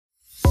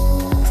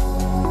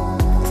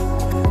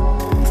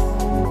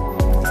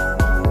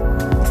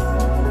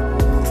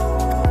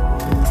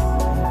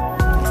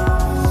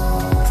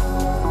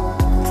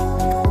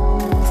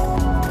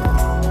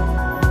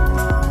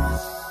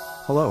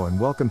Hello and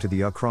welcome to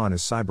the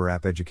Acronis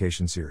CyberApp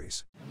Education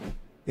Series.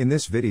 In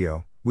this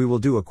video, we will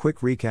do a quick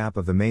recap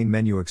of the main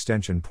menu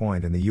extension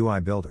point in the UI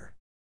Builder.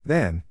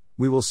 Then,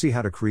 we will see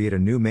how to create a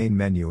new main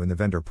menu in the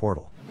vendor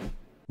portal.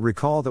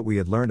 Recall that we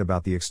had learned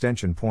about the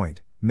extension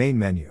point, main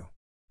menu.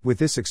 With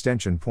this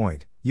extension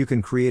point, you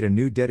can create a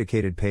new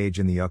dedicated page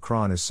in the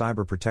Acronis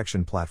Cyber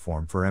Protection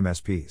Platform for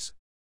MSPs.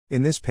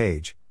 In this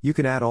page, you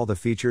can add all the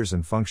features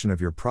and function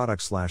of your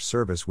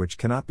product/service which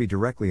cannot be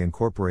directly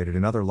incorporated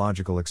in other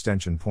logical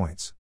extension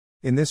points.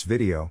 In this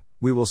video,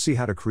 we will see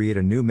how to create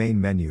a new main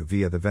menu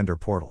via the vendor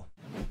portal.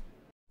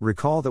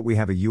 Recall that we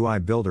have a UI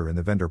builder in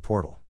the vendor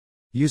portal.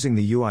 Using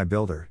the UI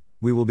builder,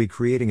 we will be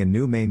creating a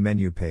new main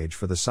menu page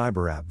for the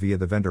CyberApp via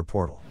the vendor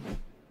portal.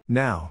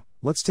 Now,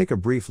 let's take a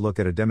brief look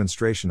at a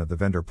demonstration of the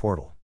vendor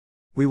portal.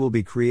 We will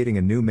be creating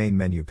a new main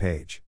menu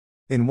page.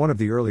 In one of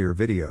the earlier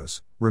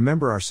videos,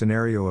 remember our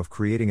scenario of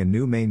creating a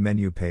new main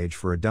menu page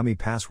for a dummy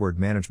password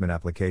management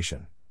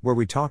application, where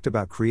we talked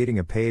about creating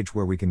a page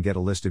where we can get a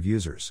list of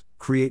users,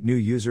 create new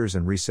users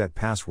and reset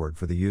password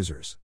for the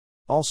users.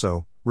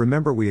 Also,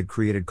 remember we had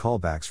created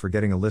callbacks for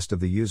getting a list of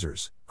the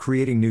users,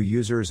 creating new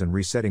users and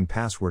resetting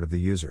password of the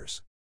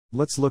users.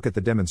 Let's look at the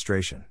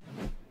demonstration.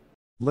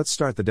 Let's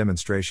start the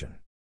demonstration.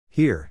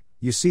 Here,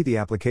 you see the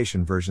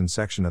application version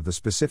section of the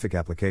specific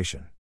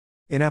application.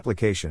 In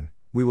application,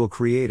 we will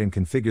create and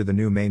configure the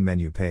new main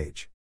menu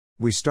page.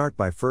 We start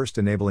by first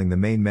enabling the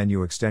main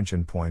menu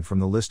extension point from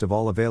the list of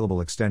all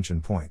available extension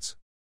points.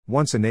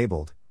 Once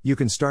enabled, you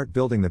can start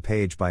building the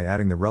page by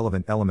adding the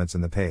relevant elements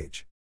in the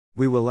page.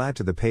 We will add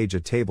to the page a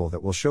table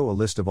that will show a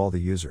list of all the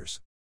users.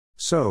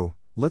 So,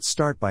 let's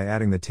start by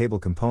adding the table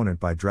component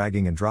by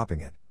dragging and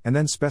dropping it, and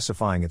then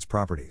specifying its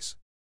properties.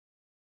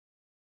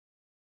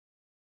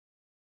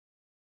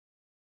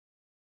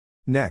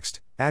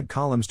 Next, add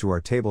columns to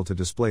our table to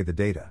display the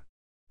data.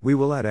 We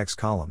will add X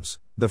columns,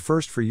 the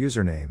first for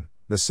username,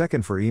 the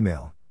second for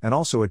email, and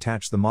also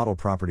attach the model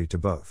property to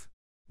both.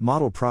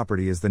 Model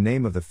property is the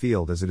name of the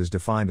field as it is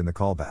defined in the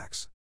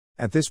callbacks.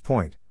 At this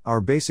point,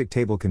 our basic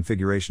table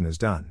configuration is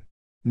done.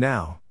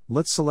 Now,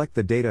 let's select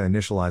the data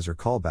initializer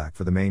callback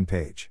for the main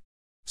page.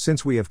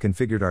 Since we have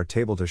configured our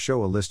table to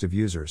show a list of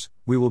users,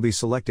 we will be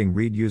selecting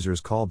read users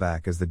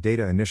callback as the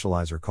data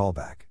initializer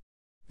callback.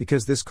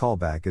 Because this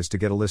callback is to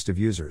get a list of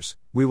users,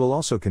 we will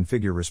also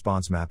configure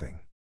response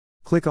mapping.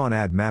 Click on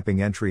Add Mapping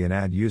Entry and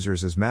add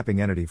users as mapping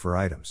entity for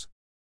items.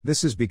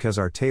 This is because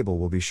our table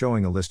will be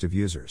showing a list of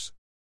users.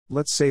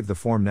 Let's save the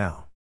form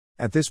now.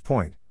 At this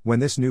point, when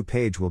this new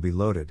page will be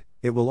loaded,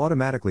 it will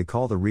automatically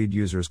call the read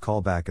users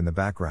callback in the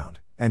background,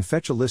 and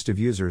fetch a list of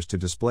users to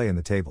display in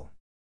the table.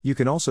 You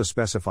can also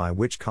specify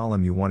which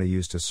column you want to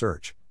use to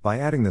search, by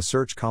adding the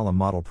search column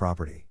model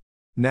property.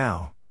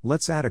 Now,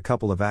 let's add a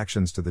couple of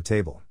actions to the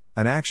table,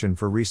 an action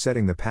for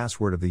resetting the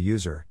password of the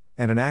user,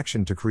 and an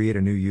action to create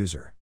a new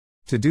user.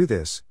 To do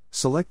this,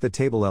 select the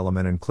table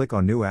element and click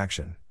on New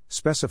Action,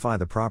 specify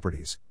the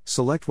properties,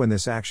 select when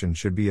this action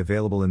should be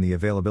available in the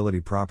availability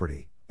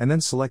property, and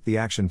then select the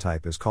action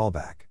type as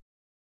callback.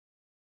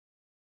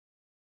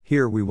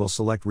 Here we will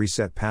select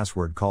Reset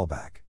Password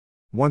Callback.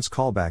 Once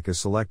callback is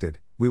selected,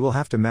 we will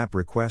have to map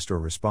request or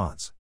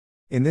response.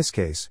 In this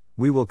case,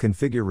 we will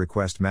configure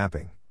request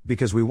mapping,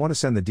 because we want to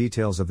send the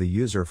details of the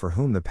user for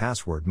whom the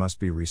password must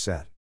be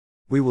reset.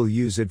 We will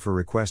use ID for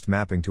request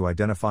mapping to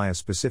identify a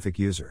specific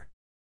user.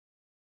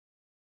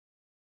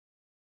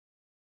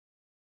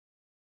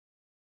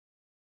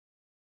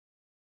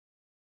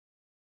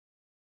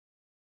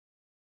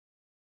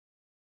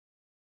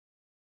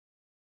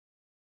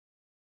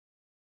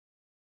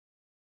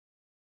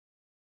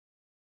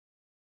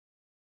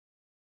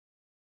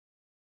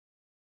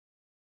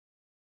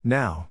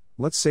 Now,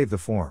 let's save the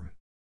form.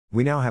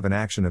 We now have an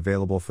action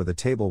available for the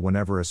table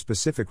whenever a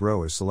specific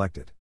row is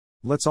selected.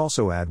 Let's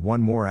also add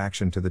one more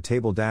action to the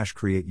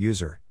table-create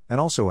user, and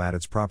also add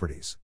its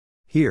properties.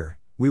 Here,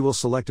 we will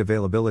select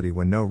availability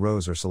when no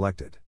rows are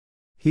selected.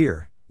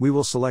 Here, we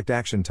will select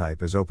action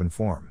type as open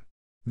form.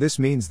 This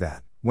means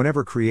that,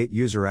 whenever create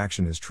user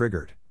action is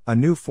triggered, a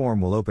new form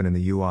will open in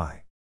the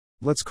UI.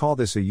 Let's call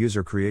this a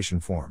user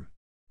creation form.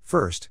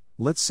 First,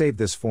 let's save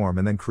this form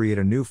and then create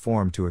a new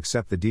form to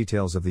accept the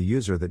details of the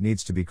user that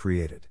needs to be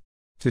created.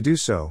 To do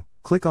so,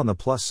 click on the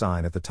plus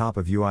sign at the top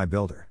of UI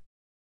Builder.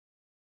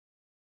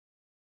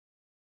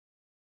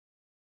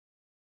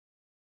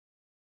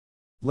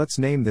 Let's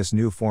name this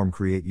new form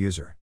Create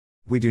User.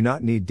 We do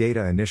not need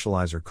data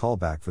initializer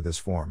callback for this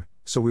form,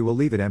 so we will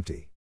leave it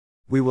empty.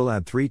 We will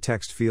add 3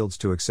 text fields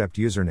to accept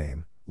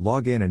username,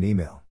 login and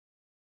email.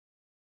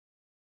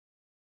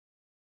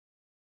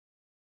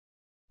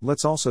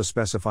 Let's also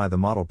specify the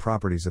model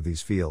properties of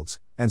these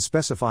fields, and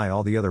specify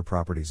all the other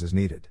properties as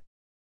needed.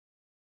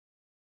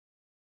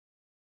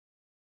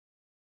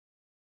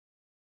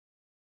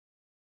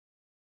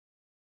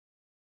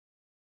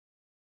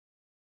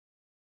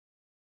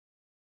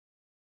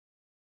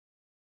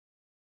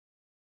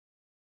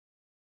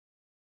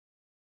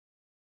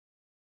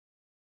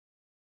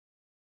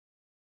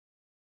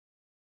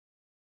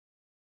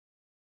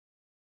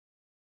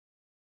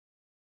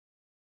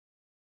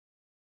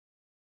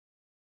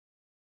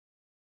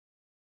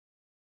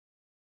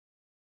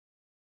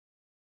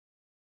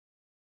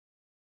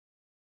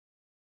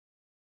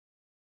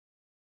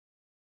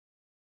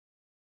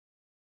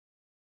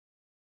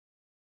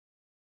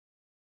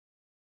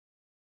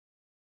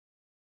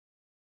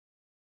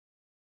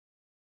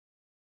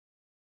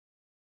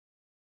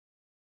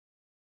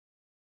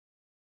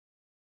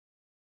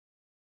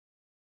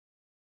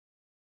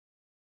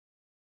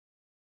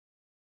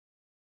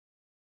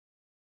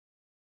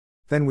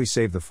 Then we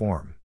save the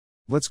form.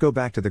 Let's go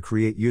back to the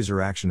Create User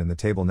action in the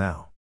table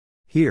now.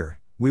 Here,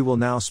 we will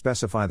now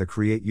specify the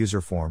Create User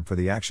form for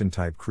the action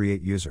type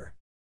Create User.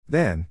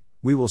 Then,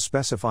 we will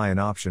specify an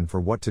option for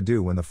what to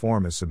do when the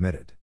form is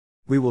submitted.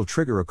 We will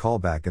trigger a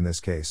callback in this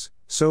case,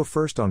 so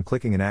first on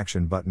clicking an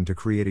action button to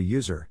create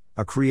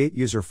a Create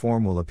User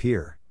form will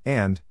appear,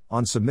 and,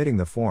 on submitting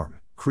the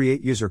form,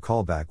 Create User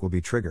callback will be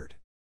triggered.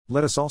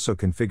 Let us also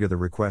configure the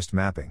request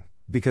mapping,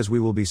 because we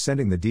will be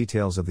sending the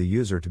details of the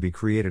user to be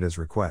created as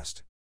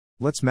request.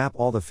 Let's map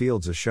all the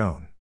fields as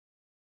shown.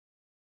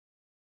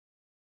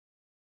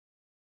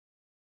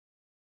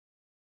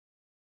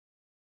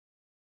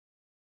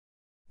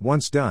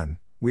 Once done,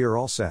 we are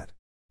all set.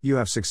 You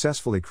have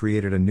successfully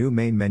created a new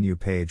main menu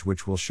page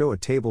which will show a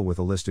table with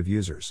a list of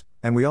users,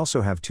 and we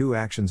also have two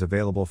actions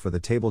available for the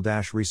table: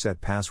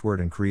 reset password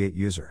and create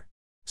user.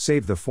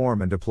 Save the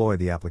form and deploy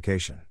the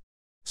application.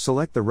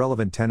 Select the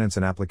relevant tenants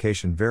and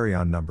application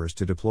variant numbers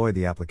to deploy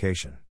the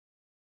application.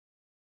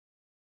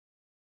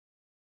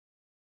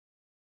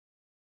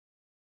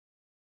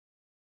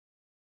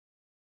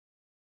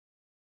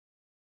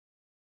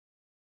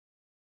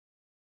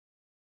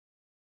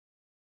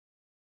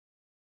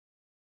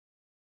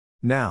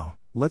 Now,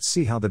 let's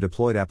see how the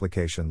deployed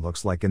application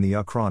looks like in the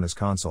Acronis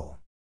console.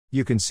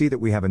 You can see that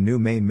we have a new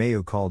main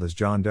menu called as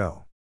John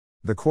Doe.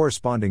 The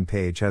corresponding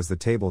page has the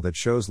table that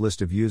shows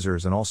list of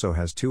users and also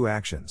has two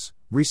actions,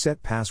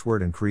 reset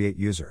password and create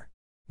user.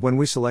 When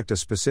we select a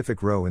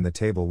specific row in the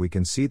table, we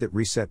can see that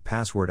reset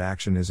password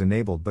action is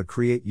enabled but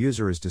create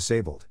user is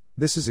disabled.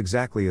 This is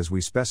exactly as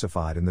we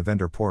specified in the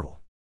vendor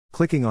portal.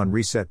 Clicking on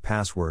reset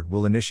password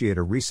will initiate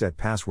a reset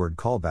password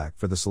callback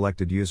for the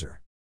selected user.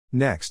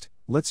 Next,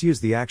 let's use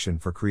the action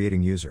for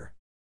creating user.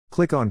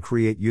 Click on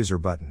Create User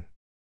button.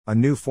 A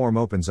new form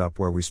opens up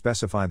where we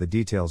specify the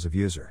details of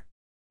user.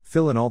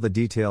 Fill in all the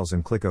details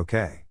and click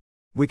OK.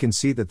 We can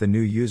see that the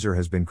new user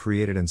has been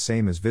created and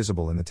same is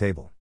visible in the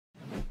table.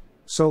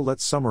 So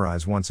let's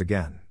summarize once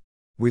again.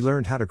 We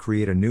learned how to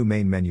create a new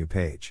main menu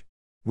page.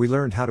 We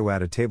learned how to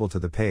add a table to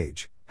the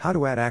page, how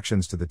to add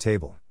actions to the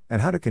table,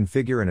 and how to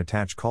configure and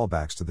attach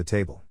callbacks to the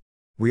table.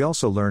 We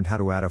also learned how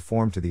to add a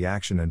form to the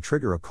action and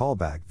trigger a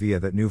callback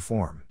via that new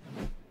form.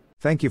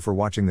 Thank you for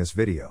watching this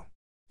video.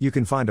 You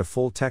can find a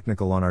full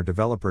technical on our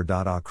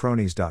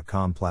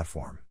developer.acronis.com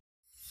platform.